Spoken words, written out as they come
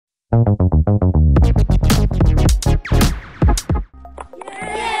Hi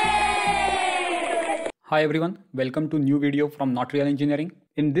everyone, welcome to new video from notrealengineering.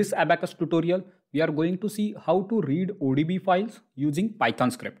 In this Abaqus tutorial, we are going to see how to read ODB files using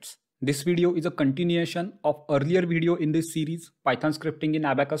Python scripts. This video is a continuation of earlier video in this series, Python scripting in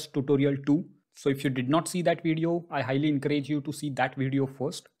Abaqus tutorial 2. So if you did not see that video, I highly encourage you to see that video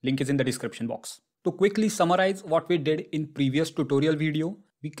first. Link is in the description box. To quickly summarize what we did in previous tutorial video,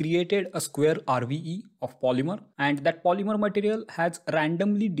 we created a square RVE of polymer, and that polymer material has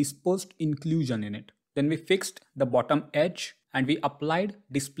randomly dispersed inclusion in it. Then we fixed the bottom edge and we applied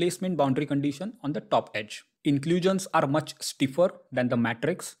displacement boundary condition on the top edge. Inclusions are much stiffer than the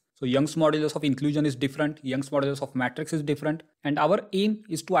matrix. So Young's modulus of inclusion is different, Young's modulus of matrix is different, and our aim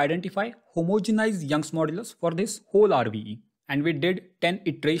is to identify homogenized Young's modulus for this whole RVE. And we did 10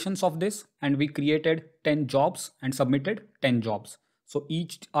 iterations of this, and we created 10 jobs and submitted 10 jobs. So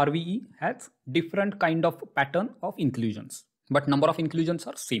each RVE has different kind of pattern of inclusions, but number of inclusions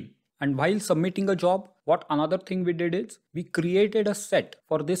are same. And while submitting a job, what another thing we did is we created a set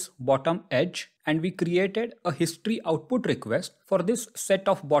for this bottom edge, and we created a history output request for this set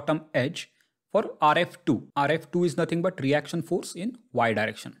of bottom edge for RF2. RF2 is nothing but reaction force in Y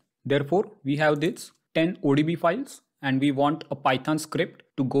direction. Therefore, we have these 10 ODB files, and we want a Python script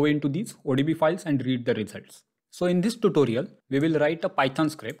to go into these ODB files and read the results. So in this tutorial, we will write a Python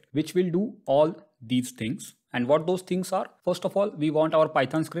script which will do all these things. And what those things are, first of all, we want our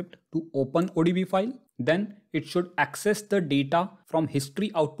Python script to open ODB file. Then it should access the data from history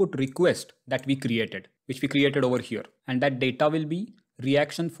output request that we created, which we created over here. And that data will be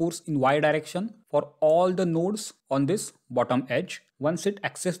reaction force in Y direction for all the nodes on this bottom edge. Once it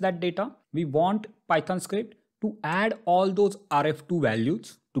accesses that data, we want Python script to add all those RF2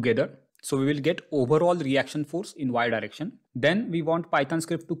 values together. So we will get overall reaction force in Y direction. Then we want Python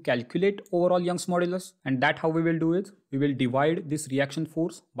script to calculate overall Young's modulus, and that how we will do is we will divide this reaction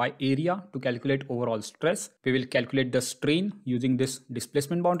force by area to calculate overall stress. We will calculate the strain using this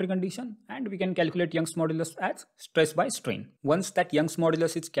displacement boundary condition, and we can calculate Young's modulus as stress by strain. Once that Young's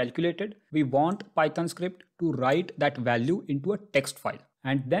modulus is calculated, we want Python script to write that value into a text file,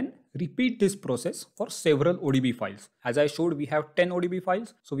 and then repeat this process for several ODB files. As I showed, we have 10 ODB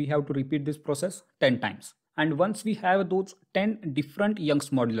files, so we have to repeat this process 10 times. And once we have those 10 different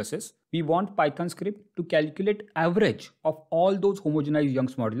Young's moduluses, we want Python script to calculate average of all those homogenized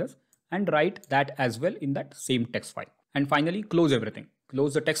Young's modulus and write that as well in that same text file. And finally, close everything.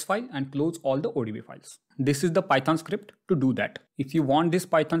 Close the text file and close all the ODB files. This is the Python script to do that. If you want this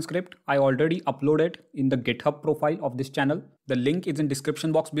Python script, I already uploaded in the GitHub profile of this channel. The link is in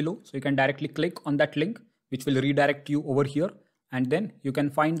description box below. So you can directly click on that link, which will redirect you over here. And then you can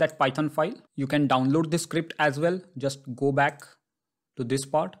find that Python file. You can download this script as well. Just go back to this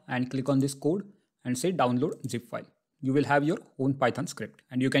part and click on this code and say download zip file. You will have your own Python script,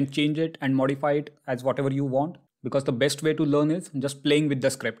 and you can change it and modify it as whatever you want, because the best way to learn is just playing with the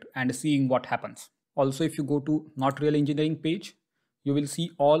script and seeing what happens. Also, if you go to notrealengineering page, you will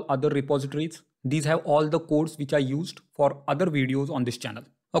see all other repositories. These have all the codes which I used for other videos on this channel.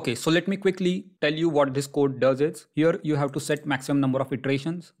 Okay, so let me quickly tell you what this code does is, here you have to set maximum number of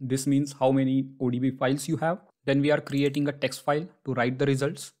iterations. This means how many ODB files you have. Then we are creating a text file to write the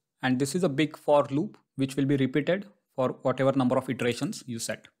results. And this is a big for loop which will be repeated for whatever number of iterations you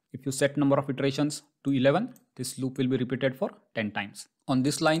set. If you set number of iterations to 11, this loop will be repeated for 10 times. On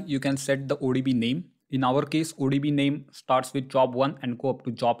this line, you can set the ODB name. In our case, ODB name starts with job 1 and go up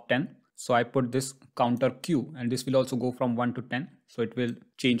to job 10. So I put this counter Q, and this will also go from 1 to 10. So it will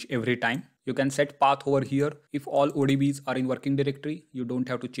change every time. You can set path over here. If all ODBs are in working directory, you don't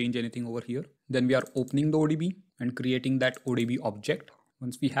have to change anything over here. Then we are opening the ODB and creating that ODB object.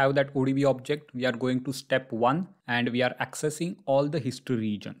 Once we have that ODB object, we are going to step 1 and we are accessing all the history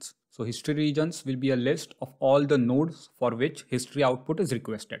regions. So history regions will be a list of all the nodes for which history output is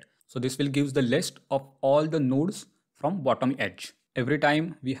requested. So this will give the list of all the nodes from bottom edge. Every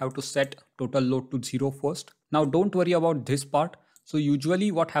time we have to set total load to 0 first. Now don't worry about this part. So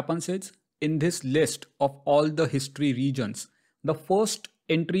usually what happens is, in this list of all the history regions, the first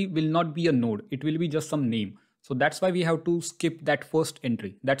entry will not be a node. It will be just some name. So that's why we have to skip that first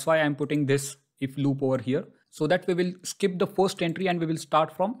entry. That's why I'm putting this if loop over here, so that we will skip the first entry and we will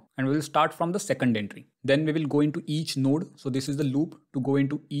start from the second entry. Then we will go into each node. So this is the loop to go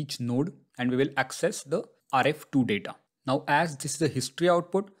into each node, and we will access the RF2 data. Now, as this is a history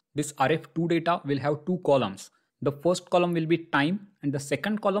output, this RF2 data will have two columns. The first column will be time and the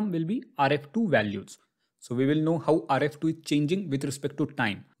second column will be RF2 values. So we will know how RF2 is changing with respect to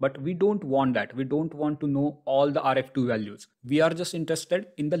time, but we don't want that. We don't want to know all the RF2 values. We are just interested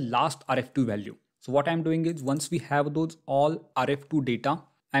in the last RF2 value. So what I'm doing is, once we have those all RF2 data,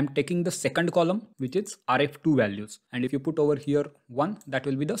 I'm taking the second column, which is RF2 values. And if you put over here 1, that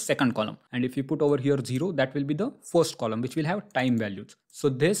will be the second column. And if you put over here 0, that will be the first column, which will have time values. So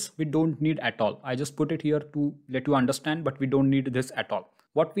this we don't need at all. I just put it here to let you understand, but we don't need this at all.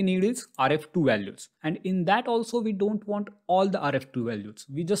 What we need is RF2 values. And in that also, we don't want all the RF2 values.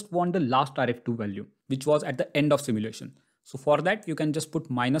 We just want the last RF2 value, which was at the end of simulation. So for that, you can just put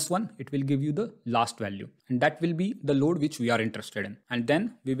 -1. It will give you the last value. And that will be the load which we are interested in. And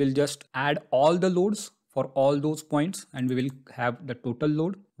then we will just add all the loads for all those points, and we will have the total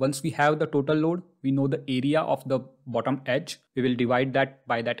load. Once we have the total load, we know the area of the bottom edge. We will divide that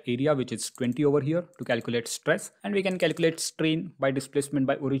by that area, which is 20 over here, to calculate stress. And we can calculate strain by displacement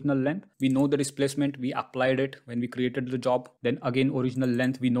by original length. We know the displacement, we applied it when we created the job. Then again, original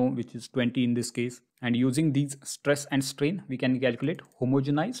length we know, which is 20 in this case. And using these stress and strain, we can calculate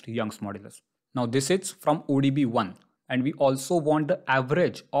homogenized Young's modulus. Now this is from ODB 1. And we also want the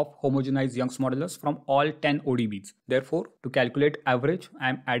average of homogenized Young's modulus from all 10 ODBs. Therefore, to calculate average, I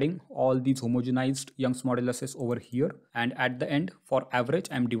am adding all these homogenized Young's moduluses over here. And at the end, for average,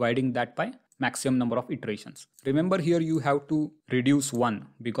 I am dividing that by maximum number of iterations. Remember, here you have to reduce 1,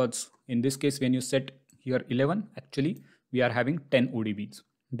 because in this case, when you set here 11, actually we are having 10 ODBs.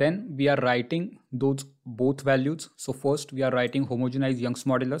 Then we are writing those both values. So first we are writing homogenized Young's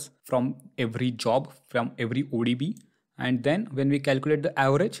modulus from every job, from every ODB. And then when we calculate the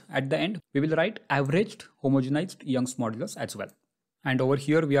average at the end, we will write averaged homogenized Young's modulus as well. And over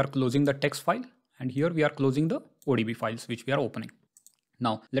here, we are closing the text file. And here we are closing the ODB files, which we are opening.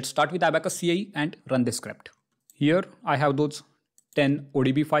 Now let's start with Abaqus CAE and run this script. Here I have those 10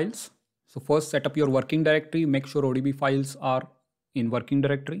 ODB files. So first set up your working directory, make sure ODB files are in working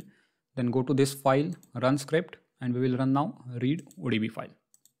directory. Then go to this file, run script, and we will run now read ODB file.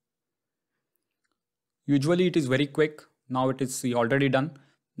 Usually it is very quick. Now it is already done.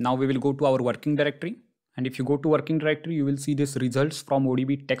 Now we will go to our working directory. And if you go to working directory, you will see this results from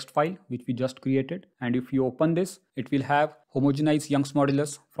ODB text file, which we just created. And if you open this, it will have homogenized Young's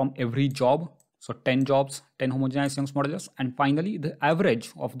modulus from every job. So 10 jobs, 10 homogenized Young's modulus. And finally, the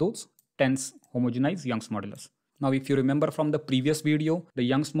average of those 10 homogenized Young's modulus. Now, if you remember from the previous video, the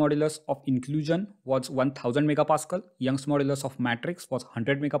Young's modulus of inclusion was 1000 megapascal. Young's modulus of matrix was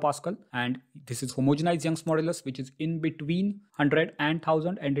 100 megapascal. And this is homogenized Young's modulus, which is in between 100 and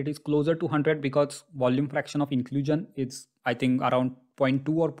 1000. And it is closer to 100 because volume fraction of inclusion is, I think, around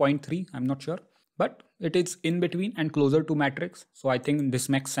 0.2 or 0.3. I'm not sure. But it is in between and closer to matrix. So I think this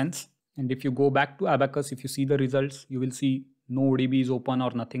makes sense. And if you go back to Abaqus, if you see the results, you will see no ODB is open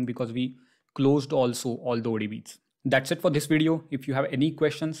or nothing because we closed also all the ODBs. That's it for this video. If you have any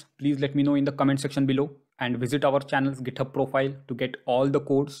questions, please let me know in the comment section below, and visit our channel's GitHub profile to get all the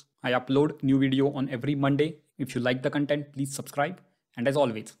codes. I upload new video on every Monday. If you like the content, please subscribe. And as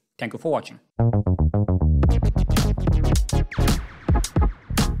always, thank you for watching.